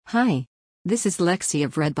Hi. This is Lexi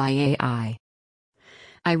of Read by AI.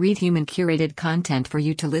 I read human-curated content for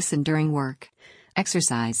you to listen during work,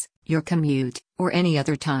 exercise, your commute, or any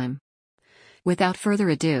other time. Without further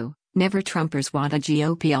ado, Never Trumpers want a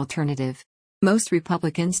GOP alternative. Most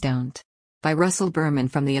Republicans don't. By Russell Berman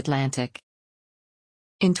from The Atlantic.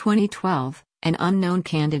 In 2012, an unknown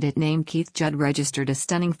candidate named Keith Judd registered a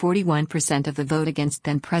stunning 41% of the vote against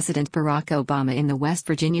then-President Barack Obama in the West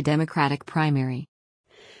Virginia Democratic primary.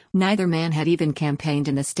 Neither man had even campaigned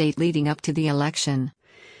in the state leading up to the election.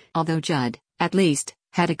 Although Judd, at least,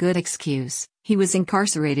 had a good excuse, he was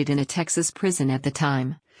incarcerated in a Texas prison at the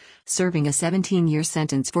time, serving a 17-year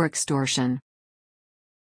sentence for extortion.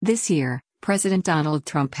 This year, President Donald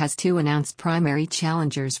Trump has two announced primary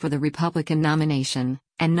challengers for the Republican nomination,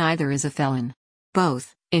 and neither is a felon.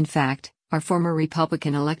 Both, in fact, are former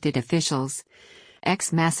Republican elected officials.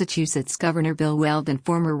 Ex-Massachusetts Governor Bill Weld and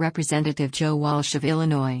former Representative Joe Walsh of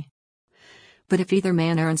Illinois. But if either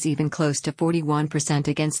man earns even close to 41%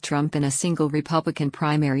 against Trump in a single Republican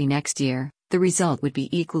primary next year, the result would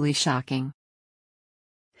be equally shocking.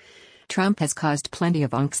 Trump has caused plenty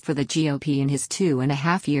of angst for the GOP in his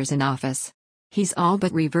 2.5 years in office. He's all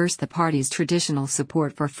but reversed the party's traditional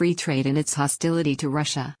support for free trade and its hostility to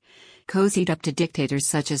Russia, cozied up to dictators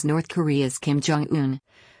such as North Korea's Kim Jong-un,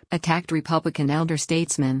 attacked Republican elder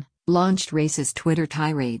statesmen, launched racist Twitter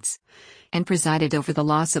tirades, and presided over the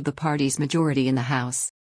loss of the party's majority in the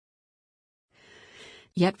House.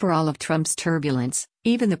 Yet for all of Trump's turbulence,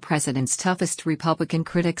 even the president's toughest Republican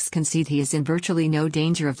critics concede he is in virtually no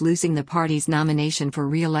danger of losing the party's nomination for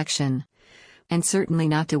re-election. And certainly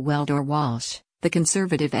not to Weld or Walsh, the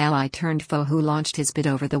conservative ally-turned-foe who launched his bid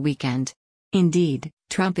over the weekend. Indeed,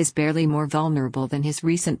 Trump is barely more vulnerable than his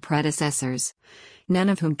recent predecessors, none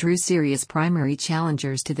of whom drew serious primary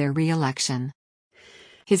challengers to their re-election.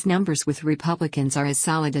 His numbers with Republicans are as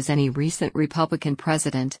solid as any recent Republican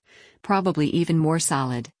president, probably even more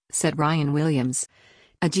solid, said Ryan Williams,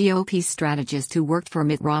 a GOP strategist who worked for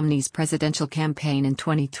Mitt Romney's presidential campaign in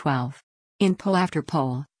 2012. In poll after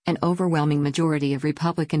poll, an overwhelming majority of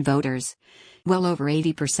Republican voters, well over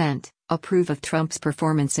 80%, approve of Trump's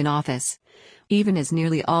performance in office, even as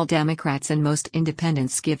nearly all Democrats and most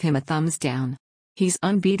independents give him a thumbs down. He's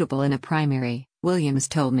unbeatable in a primary, Williams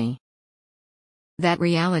told me. That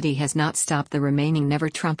reality has not stopped the remaining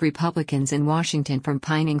never-Trump Republicans in Washington from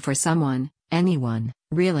pining for someone, anyone,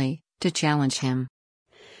 really, to challenge him.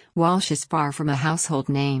 Walsh is far from a household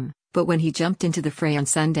name, but when he jumped into the fray on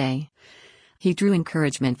Sunday, he drew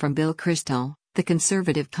encouragement from Bill Kristol, the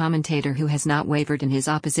conservative commentator who has not wavered in his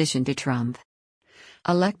opposition to Trump.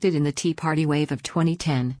 Elected in the Tea Party wave of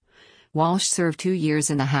 2010, Walsh served 2 years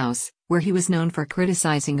in the House, where he was known for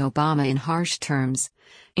criticizing Obama in harsh terms,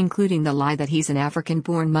 including the lie that he's an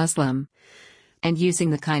African-born Muslim, and using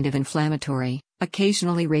the kind of inflammatory,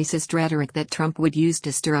 occasionally racist rhetoric that Trump would use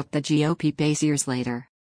to stir up the GOP base years later.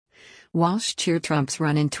 Walsh cheered Trump's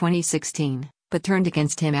run in 2016, but turned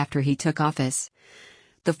against him after he took office.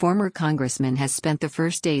 The former congressman has spent the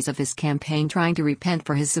first days of his campaign trying to repent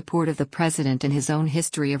for his support of the president and his own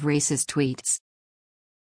history of racist tweets.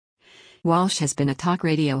 Walsh has been a talk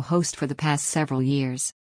radio host for the past several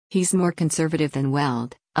years. He's more conservative than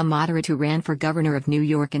Weld, a moderate who ran for governor of New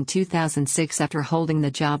York in 2006 after holding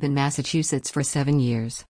the job in Massachusetts for 7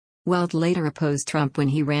 years. Weld later opposed Trump when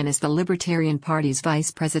he ran as the Libertarian Party's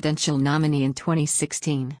vice presidential nominee in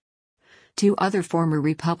 2016. Two other former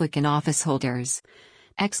Republican officeholders,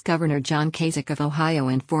 ex-Governor John Kasich of Ohio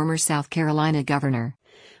and former South Carolina Governor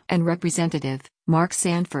and Representative Mark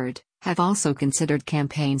Sanford, have also considered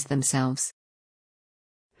campaigns themselves.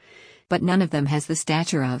 But none of them has the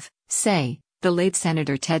stature of, say, the late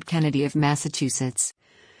Senator Ted Kennedy of Massachusetts,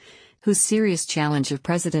 whose serious challenge of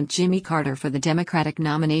President Jimmy Carter for the Democratic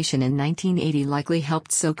nomination in 1980 likely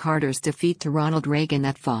helped sow Carter's defeat to Ronald Reagan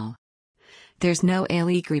that fall. There's no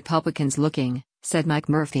A-League Republicans looking, said Mike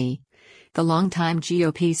Murphy, the longtime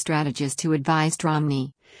GOP strategist who advised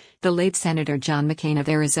Romney, the late Senator John McCain of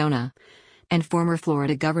Arizona, and former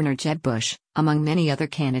Florida Governor Jeb Bush, among many other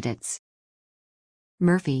candidates.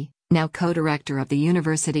 Murphy, now co-director of the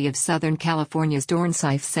University of Southern California's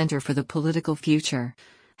Dornsife Center for the Political Future,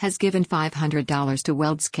 has given $500 to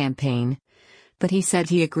Weld's campaign, but he said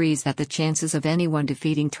he agrees that the chances of anyone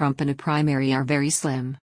defeating Trump in a primary are very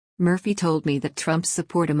slim. Murphy told me that Trump's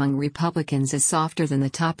support among Republicans is softer than the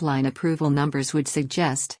top-line approval numbers would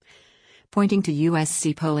suggest, pointing to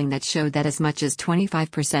USC polling that showed that as much as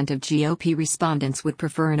 25% of GOP respondents would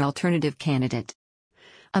prefer an alternative candidate.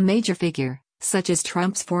 A major figure, such as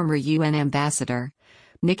Trump's former UN ambassador,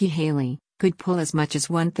 Nikki Haley, could pull as much as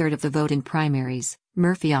 1/3 of the vote in primaries,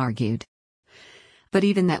 Murphy argued. But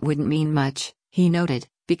even that wouldn't mean much, he noted,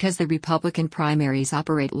 because the Republican primaries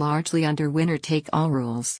operate largely under winner-take-all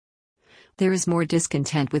rules. There is more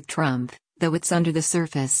discontent with Trump, though it's under the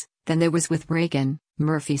surface, than there was with Reagan,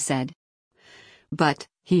 Murphy said. But,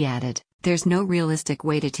 he added, there's no realistic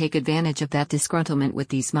way to take advantage of that disgruntlement with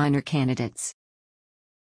these minor candidates.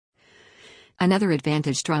 Another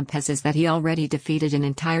advantage Trump has is that he already defeated an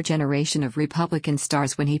entire generation of Republican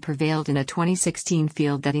stars when he prevailed in a 2016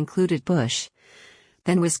 field that included Bush,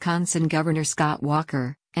 then Wisconsin Governor Scott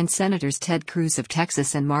Walker, and Senators Ted Cruz of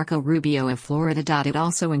Texas and Marco Rubio of Florida. It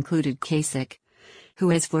also included Kasich, who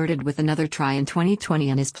has flirted with another try in 2020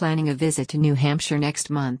 and is planning a visit to New Hampshire next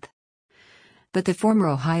month. But the former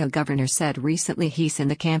Ohio governor said recently he's in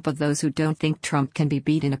the camp of those who don't think Trump can be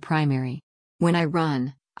beat in a primary. When I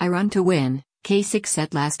run to win, Kasich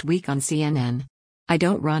said last week on CNN. I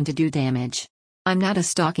don't run to do damage. I'm not a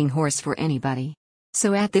stalking horse for anybody.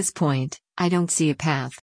 So at this point, I don't see a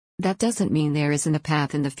path. That doesn't mean there isn't a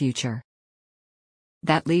path in the future.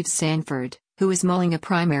 That leaves Sanford, who is mulling a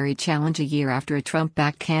primary challenge a year after a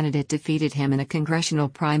Trump-backed candidate defeated him in a congressional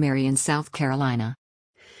primary in South Carolina.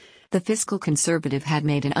 The fiscal conservative had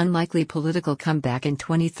made an unlikely political comeback in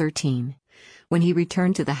 2013, when he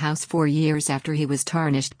returned to the House 4 years after he was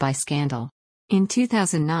tarnished by scandal. In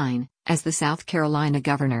 2009, as the South Carolina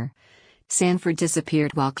governor, Sanford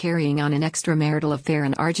disappeared while carrying on an extramarital affair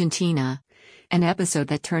in Argentina, an episode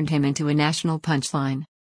that turned him into a national punchline.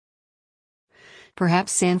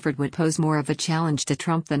 Perhaps Sanford would pose more of a challenge to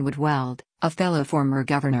Trump than would Weld, a fellow former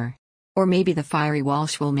governor. Or maybe the fiery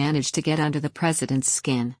Walsh will manage to get under the president's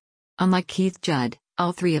skin. Unlike Keith Judd,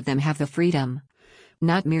 all three of them have the freedom,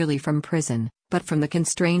 not merely from prison, but from the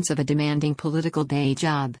constraints of a demanding political day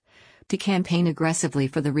job, to campaign aggressively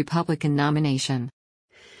for the Republican nomination.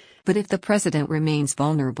 But if the president remains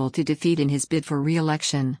vulnerable to defeat in his bid for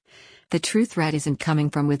re-election, the true threat isn't coming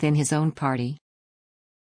from within his own party.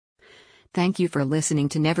 Thank you for listening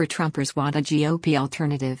to Never Trumpers Want a GOP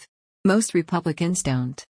Alternative. Most Republicans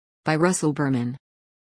don't. By Russell Berman.